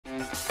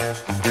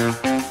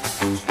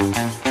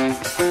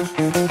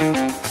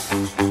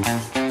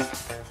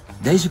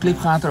Deze clip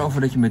gaat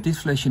erover dat je met dit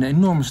flesje een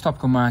enorme stap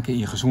kan maken in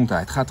je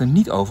gezondheid. Het gaat er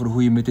niet over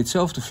hoe je met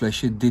ditzelfde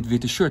flesje dit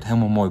witte shirt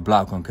helemaal mooi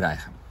blauw kan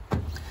krijgen.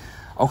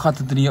 Ook gaat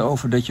het er niet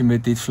over dat je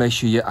met dit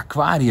flesje je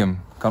aquarium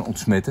kan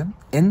ontsmetten.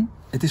 En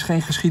het is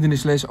geen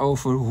geschiedenisles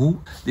over hoe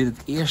dit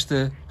het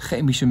eerste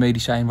chemische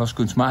medicijn was,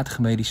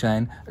 kunstmatige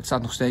medicijn. Het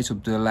staat nog steeds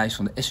op de lijst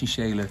van de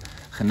essentiële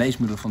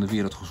geneesmiddelen van de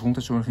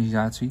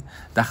Wereldgezondheidsorganisatie.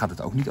 Daar gaat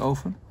het ook niet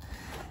over.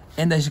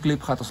 En deze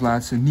clip gaat als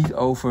laatste niet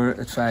over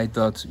het feit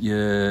dat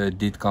je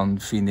dit kan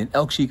vinden in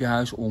elk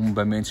ziekenhuis om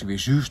bij mensen weer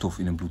zuurstof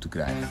in hun bloed te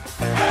krijgen.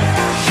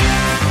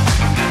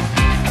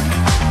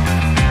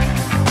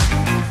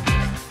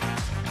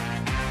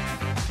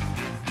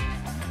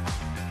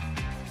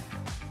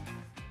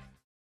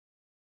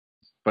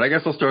 But I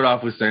guess I'll start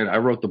off with saying I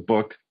wrote the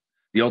book,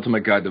 The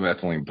Ultimate Guide to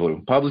Methylene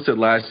Blue. Published it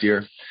last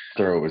year.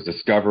 So it was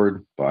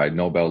discovered by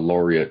Nobel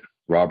laureate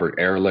Robert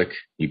Ehrlich.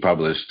 He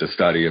published a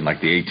study in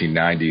like the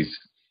 1890s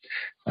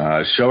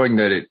showing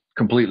that it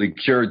completely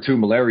cured 2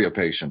 malaria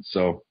patients.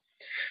 So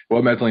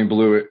what Methylene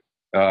Blue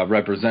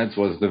represents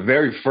was the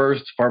very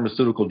first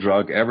pharmaceutical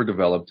drug ever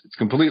developed. It's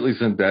completely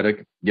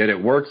synthetic, yet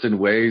it works in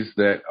ways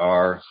that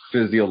are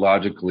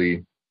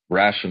physiologically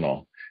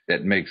rational,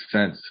 that make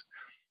sense.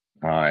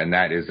 And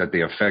that is that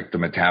they affect the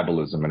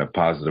metabolism in a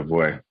positive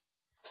way.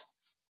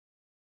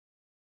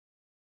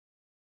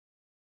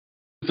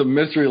 It's a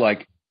mystery,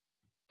 like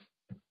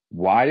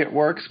why it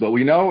works, but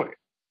we know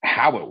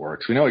how it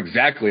works. We know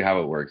exactly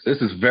how it works.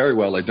 This is very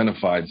well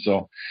identified.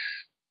 So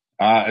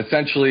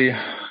essentially,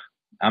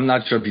 I'm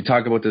not sure if you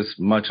talk about this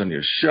much on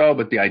your show,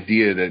 but the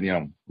idea that,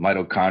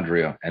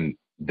 mitochondria and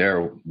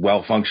their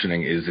well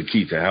functioning is the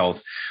key to health.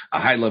 A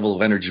high level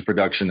of energy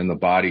production in the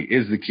body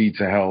is the key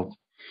to health.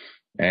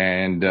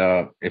 And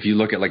if you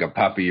look at like a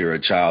puppy or a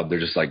child, they're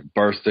just like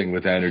bursting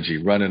with energy,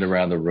 running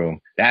around the room.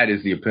 That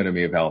is the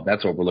epitome of health.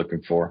 That's what we're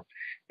looking for.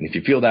 And if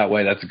you feel that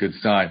way, that's a good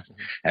sign.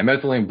 And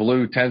Methylene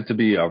Blue tends to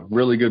be a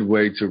really good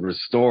way to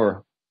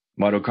restore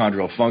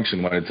mitochondrial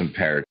function when it's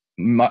impaired.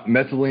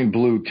 Methylene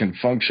Blue can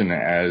function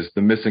as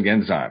the missing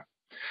enzyme.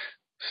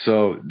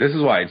 So this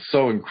is why it's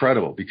so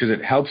incredible, because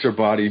it helps your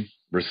body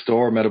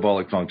restore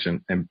metabolic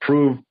function,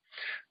 improve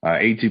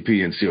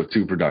ATP and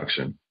CO2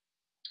 production.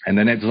 And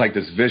then it's like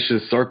this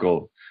vicious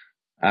circle,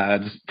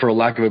 for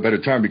lack of a better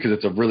term, because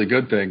it's a really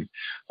good thing,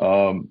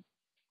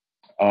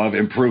 of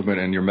improvement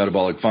in your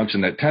metabolic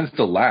function that tends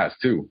to last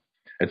too.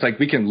 It's like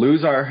we can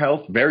lose our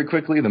health very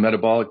quickly. The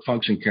metabolic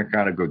function can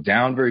kind of go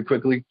down very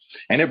quickly,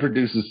 and it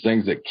produces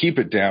things that keep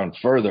it down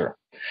further.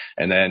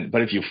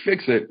 But if you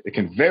fix it, it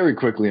can very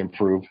quickly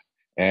improve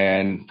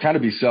and kind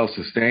of be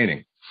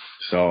self-sustaining.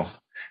 So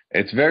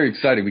it's very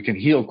exciting. We can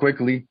heal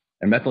quickly,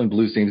 and Methylene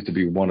Blue seems to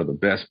be one of the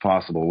best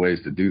possible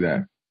ways to do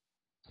that.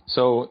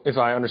 So if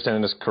I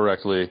understand this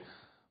correctly,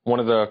 one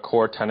of the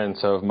core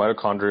tenets of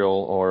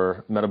mitochondrial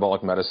or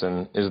metabolic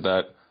medicine is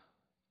that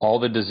all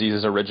the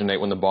diseases originate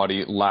when the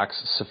body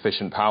lacks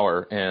sufficient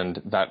power,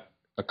 and that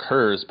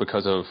occurs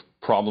because of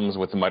problems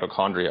with the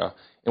mitochondria.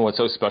 And what's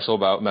so special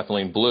about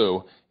Methylene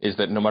Blue is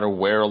that no matter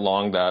where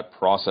along that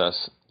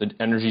process, the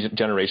energy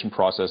generation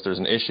process, there's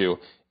an issue,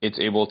 it's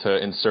able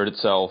to insert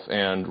itself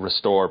and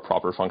restore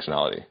proper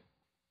functionality.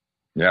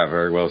 Yeah,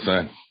 very well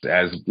said.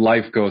 As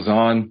life goes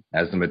on,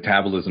 as the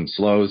metabolism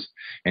slows,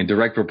 in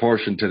direct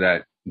proportion to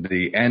that,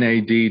 the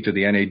NAD to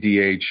the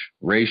NADH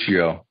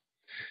ratio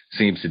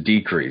seems to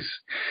decrease.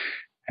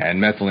 And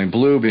Methylene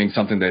Blue, being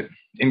something that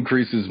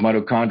increases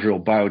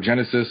mitochondrial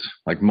biogenesis,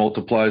 like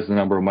multiplies the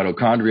number of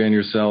mitochondria in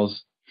your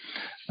cells,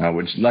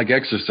 which like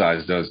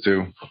exercise does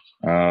too,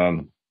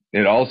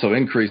 it also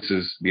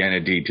increases the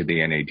NAD to the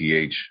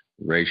NADH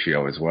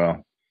ratio as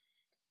well.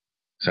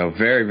 So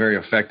very, very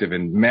effective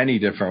in many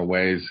different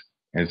ways.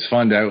 And it's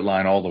fun to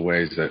outline all the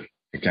ways that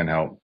it can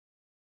help.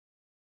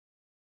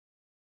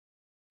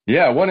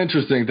 Yeah, one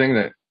interesting thing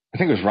that I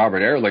think it was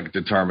Robert Ehrlich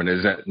determined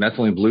is that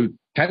Methylene Blue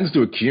tends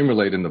to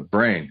accumulate in the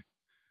brain,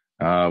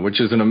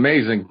 which is an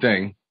amazing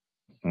thing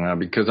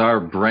because our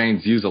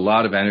brains use a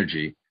lot of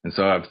energy. And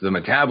so if the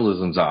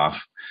metabolism's off,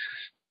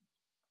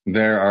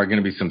 there are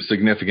going to be some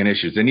significant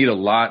issues. They need a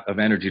lot of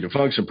energy to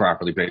function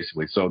properly,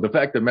 basically. So the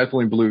fact that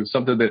Methylene Blue,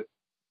 something that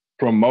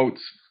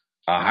promotes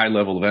a high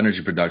level of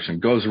energy production,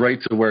 goes right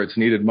to where it's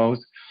needed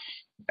most,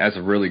 that's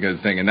a really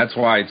good thing. And that's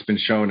why it's been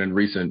shown in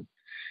recent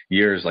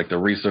years, like the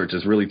research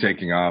is really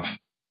taking off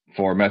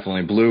for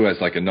Methylene Blue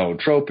as like a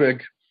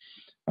nootropic,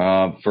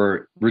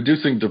 for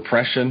reducing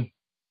depression,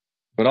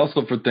 but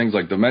also for things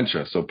like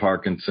dementia, so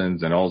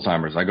Parkinson's and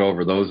Alzheimer's. I go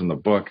over those in the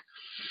book.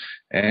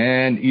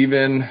 And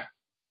even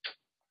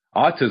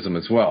autism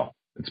as well,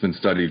 it's been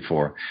studied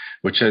for,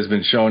 which has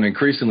been shown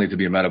increasingly to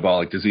be a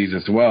metabolic disease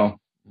as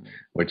well,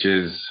 which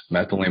is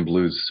Methylene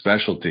Blue's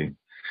specialty.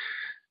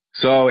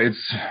 So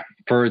it's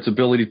for its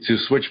ability to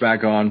switch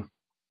back on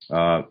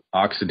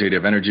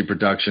oxidative energy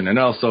production and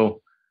also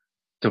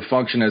to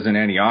function as an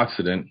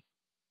antioxidant.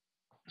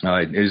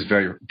 It is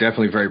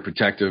definitely very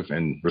protective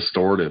and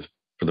restorative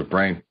for the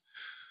brain.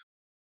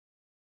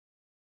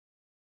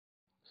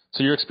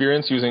 So your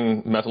experience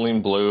using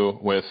Methylene Blue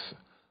with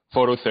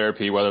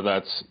phototherapy, whether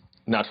that's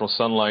natural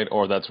sunlight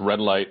or that's red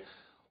light,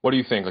 What do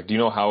you think? Like, do you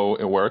know how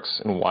it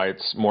works and why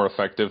it's more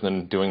effective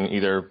than doing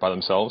either by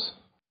themselves?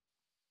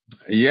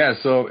 Yeah,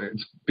 so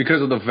it's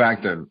because of the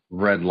fact that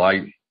red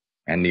light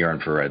and near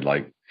infrared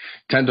light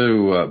tend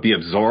to be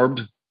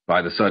absorbed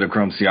by the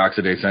cytochrome C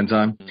oxidase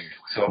enzyme.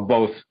 So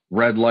both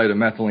red light and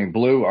methylene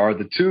blue are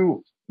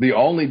the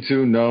only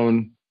two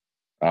known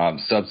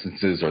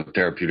substances or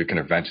therapeutic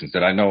interventions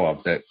that I know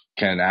of that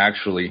can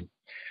actually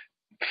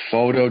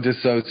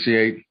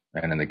photo-dissociate,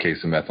 and in the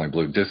case of methylene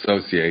blue,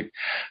 dissociate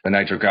the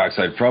nitric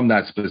oxide from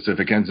that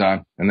specific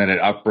enzyme, and then it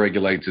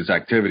upregulates its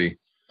activity.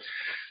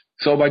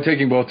 So by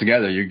taking both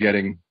together, you're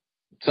getting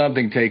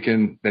something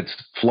taken that's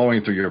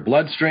flowing through your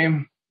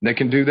bloodstream that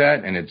can do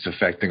that, and it's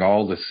affecting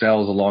all the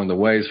cells along the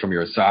ways from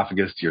your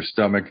esophagus to your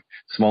stomach,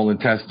 small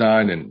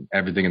intestine, and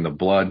everything in the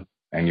blood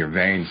and your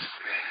veins.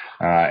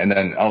 And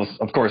then,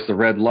 of course, the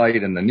red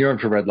light and the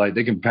near-infrared light,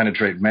 they can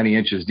penetrate many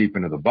inches deep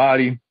into the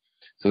body.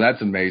 So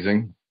that's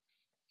amazing.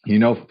 You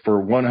know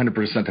for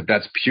 100% that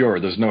that's pure.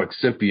 There's no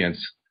excipients,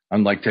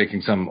 unlike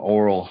taking some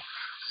oral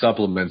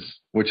supplements,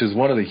 which is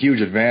one of the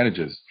huge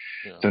advantages.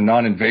 Yeah. It's a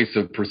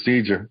non-invasive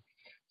procedure.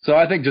 So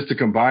I think just to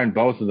combine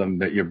both of them,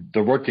 that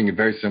they're working in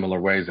very similar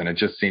ways, and it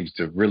just seems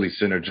to really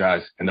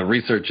synergize. And the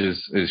research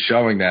is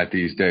showing that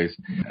these days.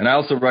 And I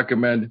also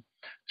recommend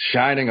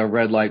shining a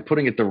red light,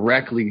 putting it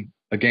directly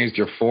against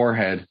your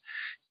forehead,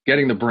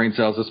 getting the brain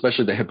cells,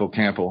 especially the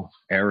hippocampal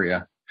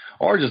area,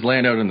 or just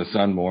laying out in the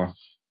sun more.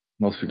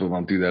 Most people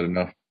don't do that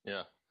enough.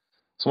 Yeah.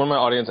 So one of my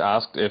audience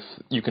asked if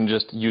you can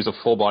just use a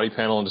full body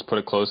panel and just put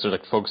it closer,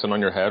 like focusing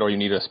on your head, or you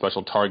need a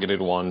special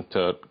targeted one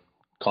to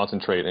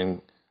concentrate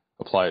and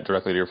apply it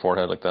directly to your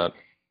forehead like that.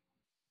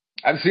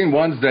 I've seen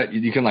ones that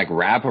you can like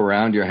wrap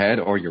around your head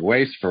or your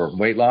waist for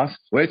weight loss,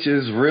 which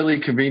is really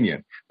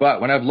convenient.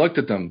 But when I've looked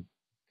at them,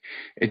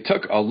 it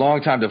took a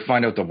long time to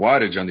find out the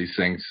wattage on these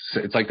things.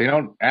 It's like they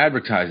don't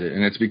advertise it,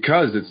 and it's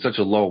because it's such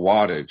a low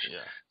wattage. Yeah.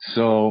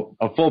 So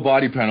a full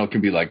body panel can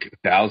be like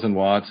 1,000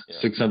 watts,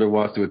 600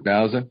 watts to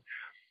 1,000.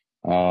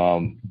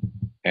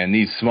 And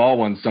these small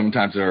ones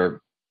sometimes are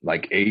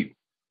like 8.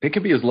 They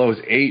can be as low as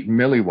 8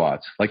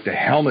 milliwatts, like the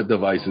helmet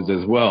devices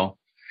as well,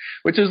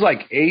 which is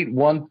like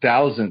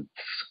 8/1,000ths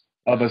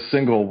of a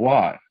single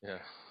watt. Yeah.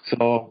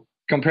 So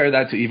compare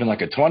that to even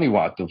like a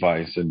 20-watt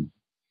device, and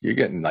you're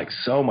getting like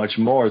so much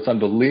more. It's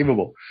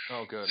unbelievable.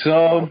 Oh, good.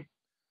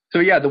 So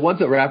yeah, the ones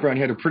that wrap around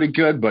your head are pretty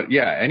good, but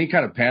yeah, any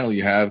kind of panel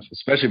you have,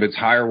 especially if it's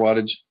higher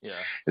wattage,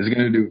 is going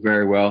to do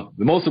very well.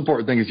 The most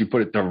important thing is you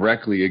put it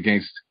directly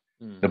against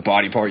the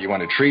body part you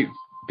want to treat,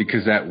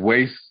 because that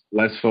wastes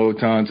less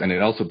photons and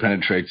it also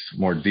penetrates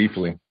more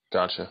deeply.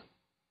 Gotcha.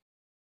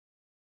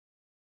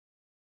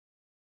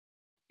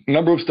 A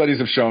number of studies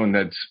have shown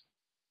that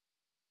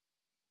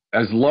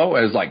as low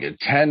as like a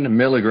 10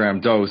 milligram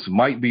dose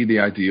might be the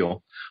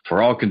ideal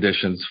for all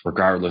conditions,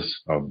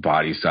 regardless of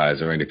body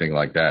size or anything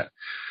like that,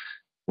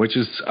 which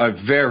is a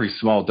very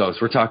small dose.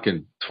 We're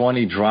talking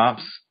 20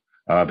 drops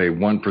of a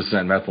 1%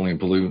 methylene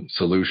blue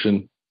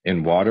solution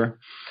in water.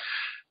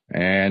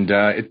 And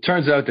it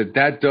turns out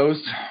that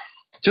dose,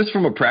 just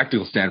from a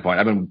practical standpoint,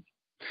 I've been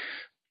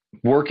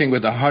working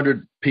with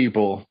 100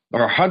 people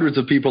or hundreds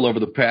of people over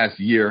the past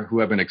year who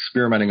have been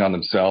experimenting on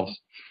themselves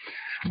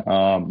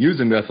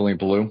using methylene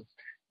blue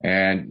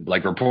and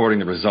like reporting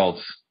the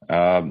results.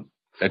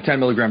 A 10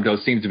 milligram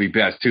dose seems to be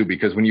best too,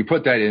 because when you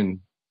put that in,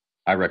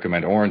 I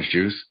recommend orange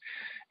juice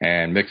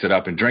and mix it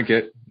up and drink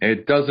it,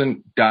 it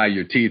doesn't dye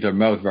your teeth or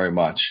mouth very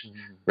much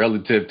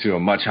relative to a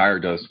much higher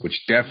dose,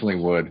 which definitely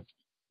would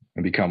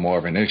become more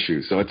of an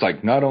issue. So it's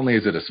like, not only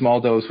is it a small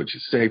dose, which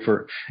is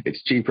safer,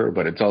 it's cheaper,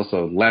 but it's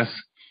also less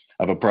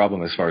of a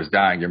problem as far as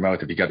dyeing your mouth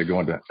if you got to go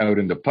out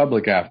into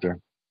public after.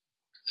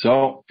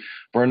 So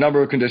for a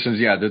number of conditions,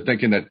 yeah, they're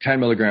thinking that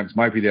 10 milligrams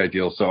might be the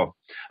ideal. So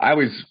I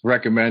always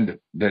recommend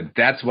that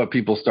that's what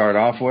people start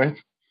off with,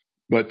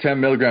 but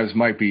 10 milligrams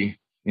might be,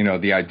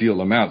 the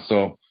ideal amount.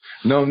 So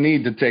no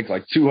need to take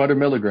like 200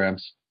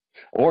 milligrams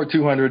or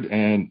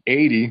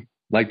 280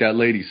 like that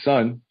lady's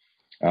son.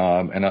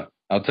 And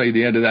I'll tell you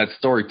the end of that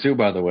story too,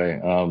 by the way.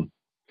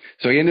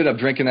 So he ended up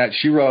drinking that.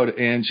 She wrote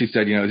in, she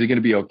said, is he going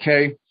to be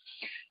okay?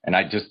 And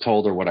I just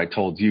told her what I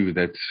told you,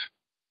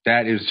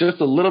 that is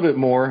just a little bit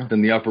more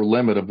than the upper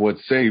limit of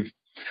what's safe.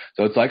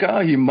 So it's like,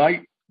 he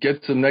might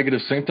get some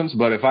negative symptoms,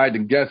 but if I had to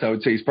guess, I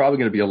would say he's probably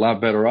going to be a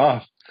lot better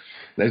off.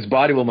 His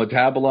body will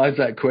metabolize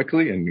that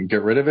quickly and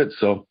get rid of it.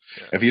 So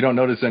if you don't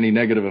notice any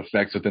negative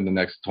effects within the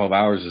next 12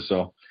 hours or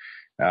so,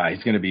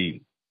 he's going to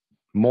be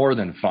more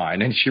than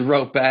fine. And she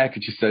wrote back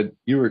and she said,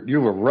 you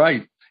were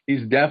right.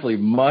 He's definitely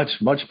much,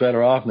 much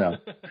better off now.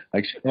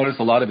 Like, she noticed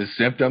a lot of his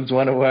symptoms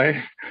went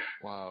away.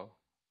 Wow.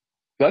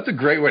 That's a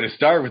great way to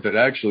start with it,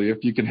 actually.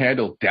 If you can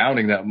handle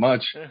downing that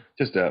much,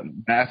 just a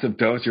massive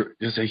dose,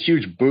 just a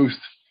huge boost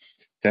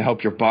to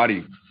help your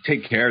body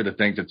take care of the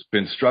things it's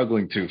been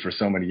struggling to for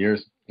so many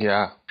years.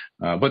 Yeah.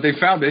 But they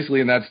found basically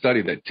in that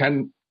study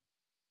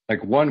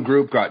that one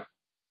group got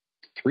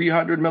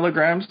 300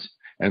 milligrams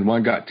and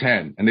one got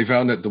 10. And they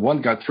found that the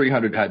one got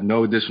 300 had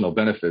no additional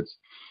benefits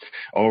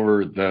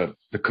over the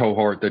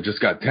cohort that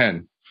just got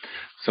 10.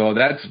 So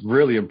that's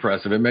really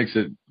impressive. It makes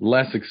it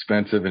less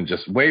expensive and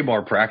just way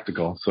more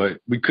practical. So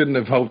we couldn't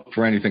have hoped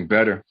for anything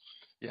better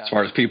as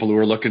far as people who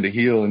are looking to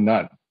heal and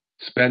not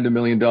spend $1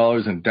 million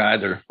and dye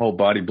their whole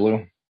body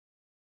blue.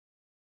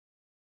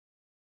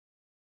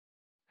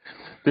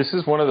 This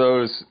is one of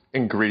those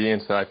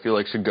ingredients that I feel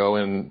like should go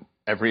in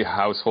every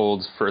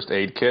household's first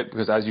aid kit,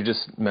 because as you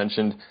just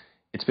mentioned,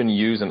 it's been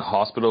used in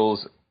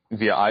hospitals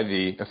via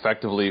IV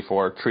effectively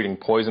for treating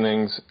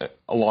poisonings,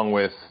 along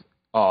with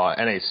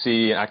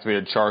NaC,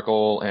 activated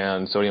charcoal,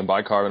 and sodium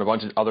bicarb, and a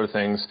bunch of other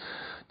things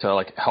to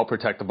like help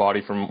protect the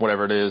body from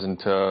whatever it is and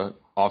to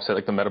offset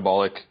like the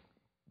metabolic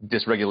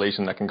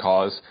dysregulation that can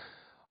cause.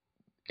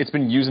 It's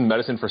been used in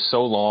medicine for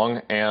so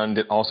long, and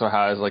it also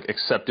has like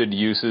accepted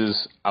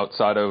uses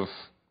outside of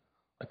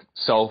like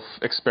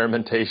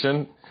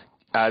self-experimentation.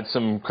 Adds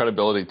some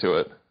credibility to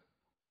it.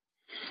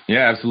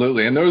 Yeah,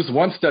 absolutely. And there was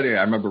one study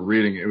I remember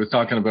reading. It was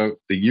talking about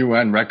the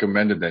UN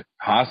recommended that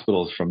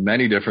hospitals from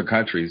many different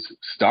countries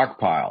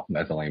stockpile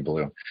methylene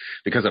blue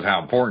because of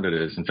how important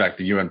it is. In fact,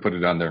 the UN put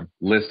it on their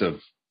list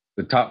of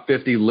the top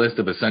 50 list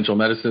of essential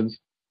medicines.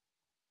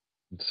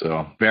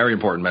 So very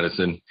important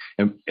medicine.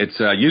 And it's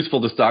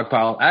useful to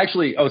stockpile.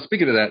 Actually,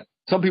 speaking of that,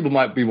 some people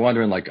might be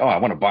wondering like, I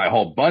want to buy a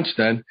whole bunch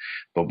then,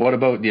 but what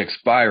about the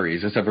expiry?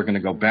 Is this ever going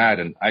to go bad?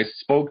 And I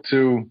spoke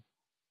to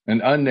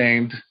an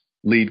unnamed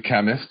lead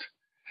chemist,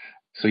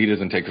 so he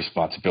doesn't take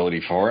responsibility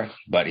for it.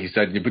 But he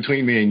said,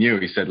 between me and you,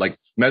 he said, like,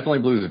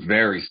 methylene blue is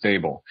very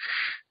stable.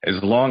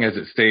 As long as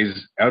it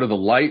stays out of the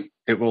light,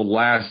 it will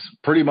last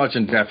pretty much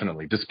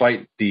indefinitely,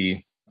 despite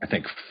the, I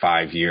think,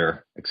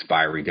 5-year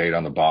expiry date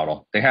on the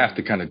bottle. They have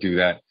to kind of do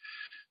that.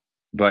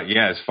 But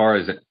yeah, as far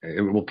as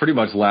it will pretty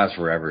much last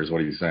forever is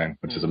what he's saying,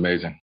 which is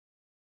amazing.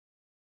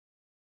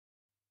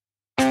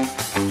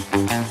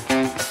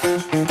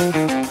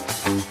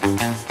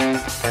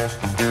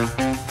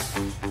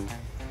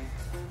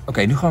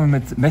 Oké, nu gaan we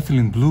met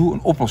Methylene Blue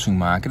een oplossing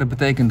maken. Dat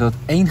betekent dat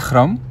 1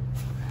 gram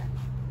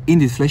in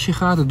dit flesje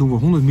gaat. Daar doen we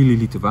 100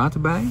 milliliter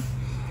water bij.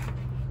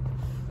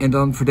 En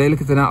dan verdeel ik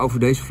het daarna over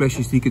deze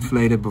flesjes die ik in het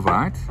verleden heb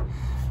bewaard.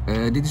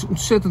 Dit is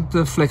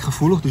ontzettend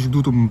vlekgevoelig, dus ik doe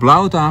het op een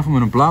blauwe tafel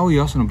met een blauwe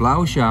jas en een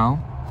blauwe sjaal.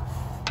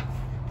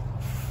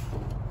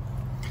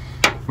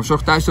 Maar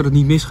zorg thuis dat het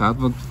niet misgaat,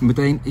 want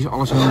meteen is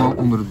alles helemaal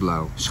onder het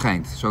blauw.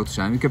 Schijnt zo te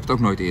zijn. Ik heb het ook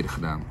nooit eerder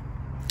gedaan.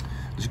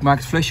 Dus ik maak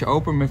het flesje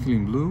open,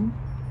 Methylene Blue.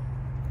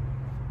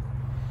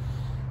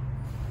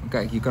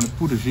 Kijk, je kan het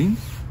poeder zien.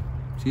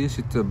 Zie je, er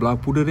zit blauw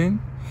poeder in.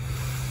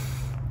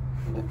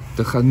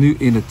 Dat gaat nu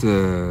in het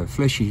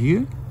flesje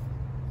hier.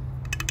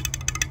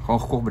 Gewoon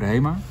gekocht bij de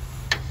HEMA.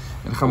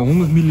 En dan gaan we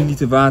 100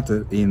 milliliter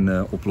water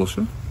in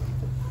oplossen.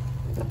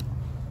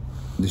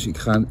 Dus ik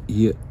ga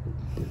hier,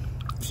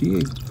 zie je,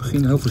 ik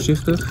begin heel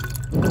voorzichtig.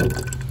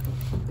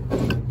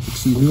 Ik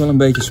zie het nu al een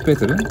beetje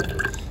spetteren.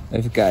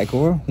 Even kijken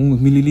hoor,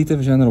 100 milliliter,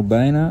 we zijn er al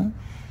bijna.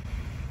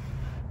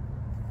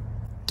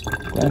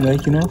 Klein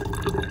beetje nog.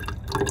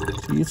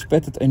 Zie je, het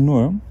spettert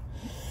enorm.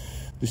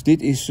 Dus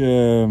dit is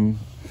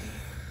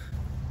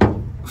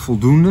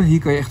voldoende. Hier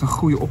kan je echt een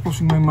goede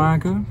oplossing mee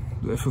maken.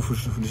 Doe even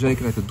voor de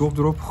zekerheid de dop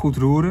erop. Goed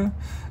roeren.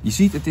 Je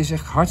ziet, het is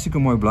echt hartstikke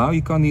mooi blauw.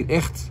 Je kan hier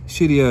echt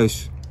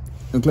serieus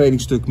een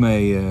kledingstuk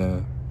mee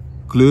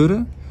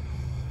kleuren.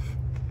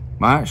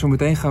 Maar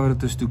zometeen gaan we het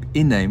dus natuurlijk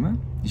innemen.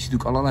 Je ziet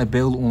natuurlijk allerlei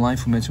beelden online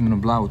van mensen met een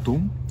blauwe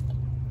tong.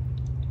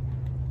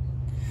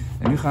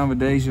 En nu gaan we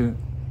deze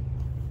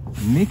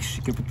mix,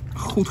 ik heb het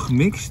goed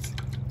gemixt.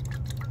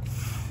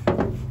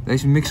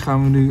 Deze mix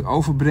gaan we nu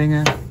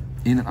overbrengen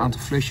in een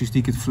aantal flesjes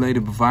die ik in het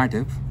verleden bewaard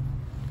heb.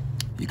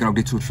 Je kan ook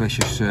dit soort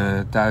flesjes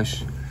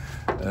thuis,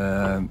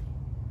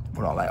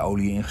 voor allerlei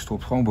olie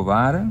ingestopt, gewoon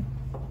bewaren.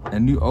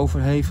 En nu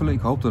overhevelen. Ik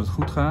hoop dat het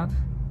goed gaat.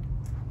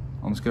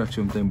 Anders krijg je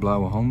zo meteen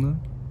blauwe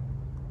handen.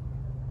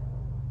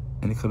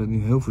 En ik ga dit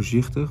nu heel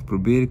voorzichtig,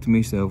 probeer ik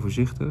tenminste heel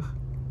voorzichtig.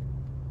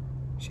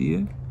 Zie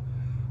je?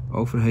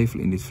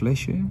 Overhevelen in dit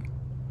flesje. Het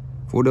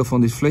voordeel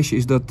van dit flesje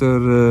is dat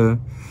er een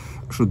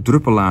soort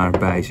druppelaar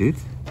bij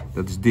zit.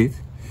 Dat is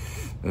dit.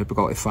 Daar heb ik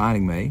al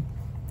ervaring mee.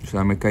 Dus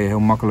daarmee kan je heel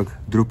makkelijk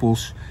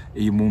druppels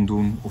in je mond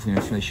doen of in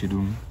een flesje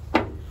doen.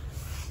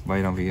 Waar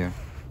je dan weer...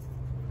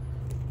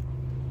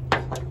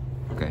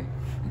 Oké,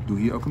 ik doe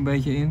hier ook een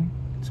beetje in.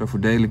 Zo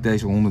verdeel ik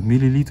deze 100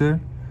 milliliter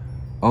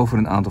over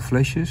een aantal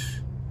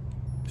flesjes.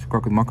 Dus kan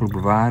ik het makkelijk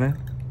bewaren.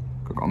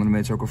 Kan ik andere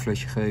mensen ook een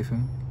flesje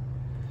geven.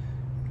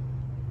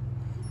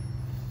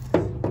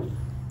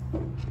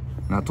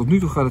 Nou, tot nu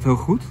toe gaat het heel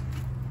goed.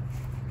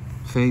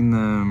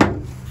 Geen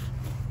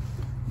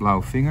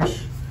blauwe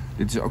vingers.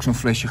 Dit is ook zo'n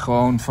flesje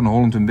gewoon van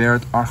Holland &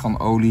 Barrett,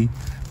 arganolie.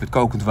 Met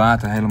kokend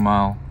water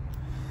helemaal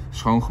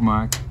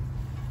schoongemaakt.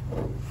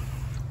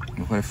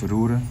 Nog even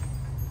roeren.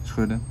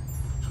 Schudden.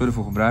 Schudden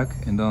voor gebruik.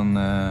 En dan...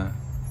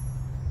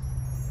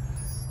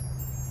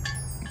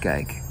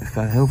 Kijk, ik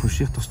ga heel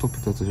voorzichtig stop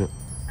ik dat er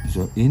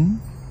zo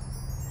in.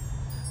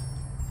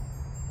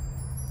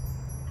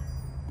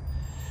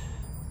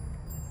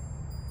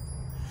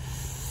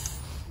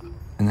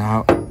 En dan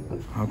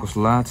hou ik als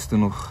laatste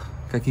nog...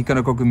 Kijk, hier kan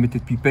ik ook met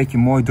dit pipetje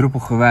mooi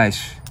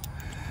druppelgewijs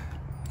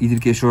Iedere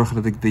keer zorgen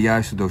dat ik de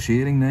juiste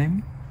dosering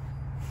neem.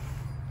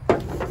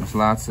 Als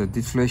laatste,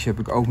 dit flesje heb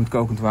ik ook met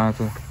kokend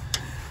water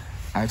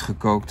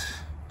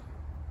uitgekookt.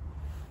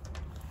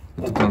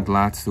 Dat doe ik dan de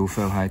laatste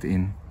hoeveelheid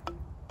in.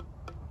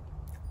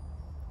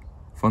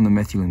 Van de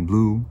Methylene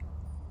Blue.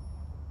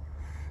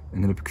 En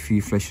dan heb ik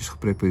 4 flesjes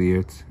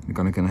geprepareerd. Dan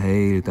kan ik een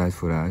hele tijd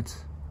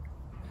vooruit.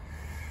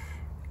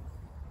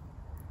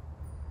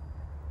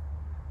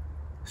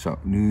 Zo,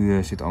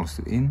 nu zit alles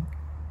erin.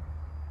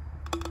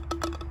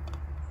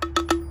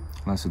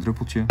 Laatste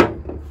druppeltje.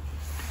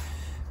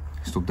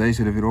 Stop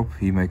deze er weer op.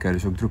 Hiermee kan je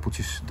dus ook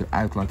druppeltjes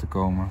eruit laten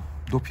komen.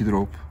 Dopje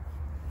erop.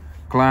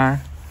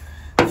 Klaar.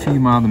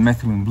 4 maal de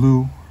Methylene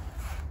Blue.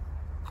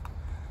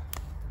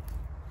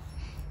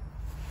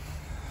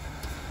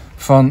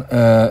 Van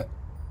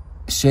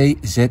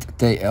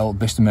CZTL,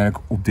 beste merk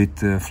op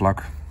dit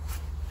vlak.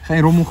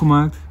 Geen rommel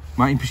gemaakt.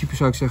 Maar in principe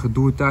zou ik zeggen,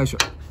 doe het thuis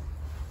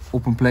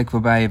op een plek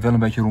waarbij je wel een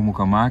beetje rommel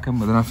kan maken.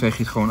 Maar daarna veeg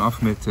je het gewoon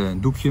af met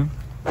een doekje.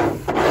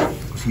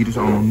 Dat is hier dus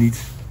allemaal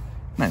niet.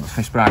 Nee, er was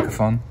geen sprake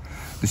van.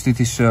 Dus dit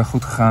is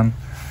goed gegaan.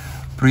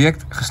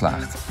 Project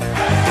geslaagd.